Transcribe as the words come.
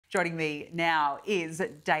Joining me now is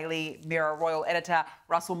Daily Mirror Royal Editor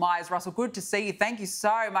Russell Myers. Russell, good to see you. Thank you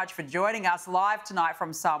so much for joining us live tonight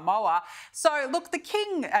from Samoa. So, look, the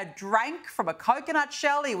king drank from a coconut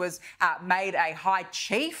shell. He was made a high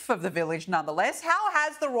chief of the village nonetheless. How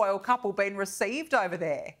has the royal couple been received over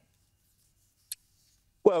there?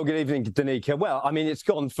 Well, good evening, Danica. Well, I mean, it's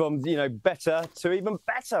gone from, better to even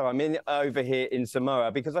better, over here in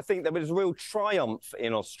Samoa, because I think there was a real triumph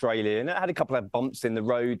in Australia, and it had a couple of bumps in the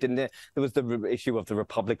road, didn't it? There was the issue of the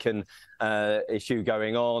Republican issue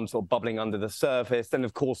going on, sort of bubbling under the surface. Then,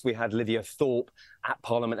 of course, we had Lidia Thorpe at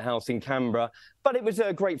Parliament House in Canberra. But it was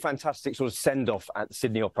a great, fantastic sort of send-off at the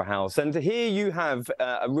Sydney Opera House. And here you have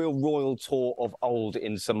a real royal tour of old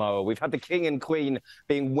in Samoa. We've had the King and Queen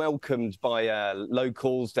being welcomed by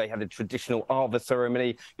locals. They had a traditional Ava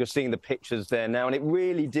ceremony. You're seeing the pictures there now. And it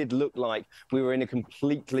really did look like we were in a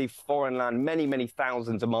completely foreign land, many, many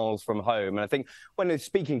thousands of miles from home. And I think when they're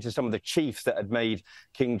speaking to some of the chiefs that had made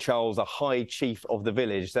King Charles a high chief of the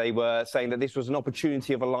village, they were saying that this was an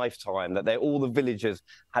opportunity of a lifetime, that all the villagers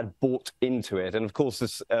had bought into it. And of course,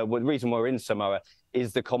 the reason we're in Samoa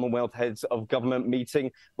is the Commonwealth Heads of Government meeting,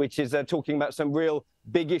 which is talking about some real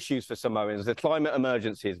big issues for Samoans. The climate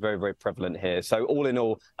emergency is very, very prevalent here. So all in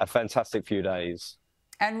all, a fantastic few days.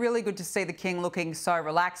 And really good to see the King looking so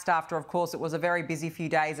relaxed after, of course, it was a very busy few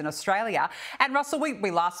days in Australia. And Russell, we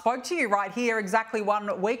last spoke to you right here exactly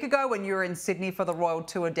 1 week ago when you were in Sydney for the Royal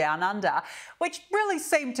Tour Down Under, which really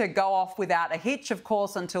seemed to go off without a hitch, of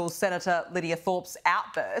course, until Senator Lidia Thorpe's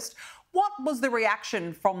outburst. What was the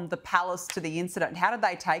reaction from the palace to the incident? How did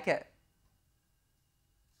they take it?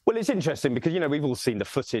 Well, it's interesting because, we've all seen the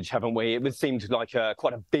footage, haven't we? It seemed like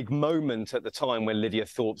quite a big moment at the time when Lidia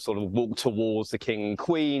Thorpe sort of walked towards the King and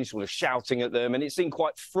Queen, sort of shouting at them, and it seemed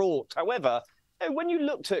quite fraught. However, when you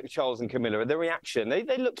looked at Charles and Camilla, the reaction, they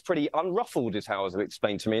looked pretty unruffled, is how it was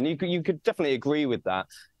explained to me, and you could definitely agree with that.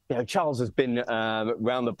 Charles has been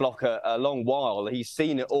around the block a long while. He's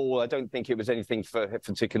seen it all. I don't think it was anything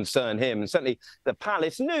to concern him. And certainly the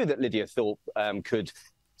palace knew that Lidia Thorpe could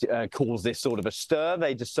cause this sort of a stir.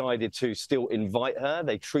 They decided to still invite her.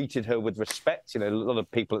 They treated her with respect. A lot of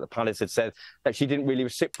people at the palace had said that she didn't really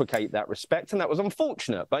reciprocate that respect, and that was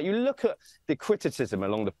unfortunate. But you look at the criticism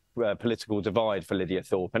along the political divide for Lidia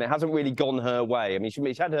Thorpe, and it hasn't really gone her way. I mean,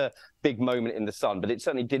 she's had her big moment in the sun, but it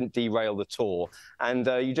certainly didn't derail the tour. And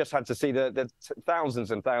you just had to see the thousands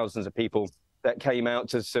and thousands of people that came out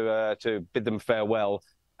to bid them farewell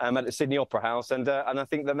at the Sydney Opera House, and I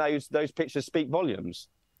think that those pictures speak volumes.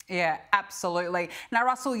 Yeah, absolutely. Now,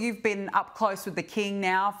 Russell, you've been up close with the King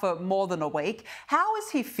now for more than a week. How is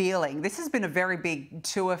he feeling? This has been a very big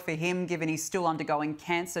tour for him, given he's still undergoing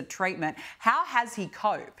cancer treatment. How has he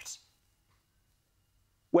coped?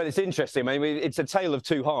 Well, it's interesting. I mean, it's a tale of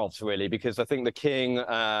two halves, really, because I think the King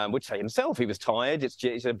would say himself he was tired.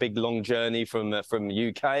 It's a big, long journey from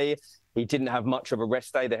the UK. He didn't have much of a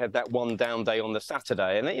rest day. They had that one down day on the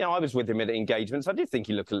Saturday. And, I was with him at engagements. I did think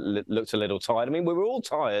he looked a little tired. I mean, we were all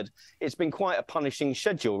tired. It's been quite a punishing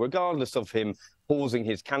schedule, regardless of him pausing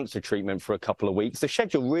his cancer treatment for a couple of weeks. The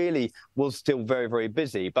schedule really was still very, very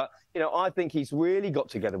busy. But, I think he's really got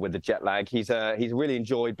together with the jet lag. He's really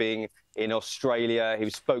enjoyed being in Australia. He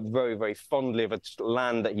spoke very, very fondly of a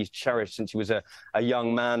land that he's cherished since he was a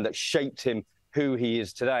young man, that shaped him who he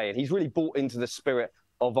is today. And he's really bought into the spirit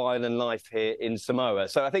of island life here in Samoa.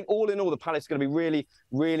 So I think all in all, the palace is going to be really,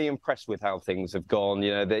 really impressed with how things have gone.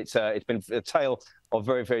 It's been a tale of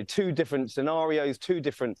very, very two different scenarios, two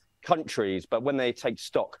different countries. But when they take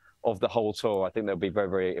stock of the whole tour, I think they'll be very,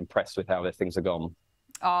 very impressed with how things have gone.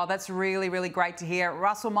 Oh, that's really, really great to hear.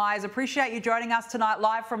 Russell Myers, appreciate you joining us tonight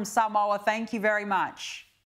live from Samoa. Thank you very much.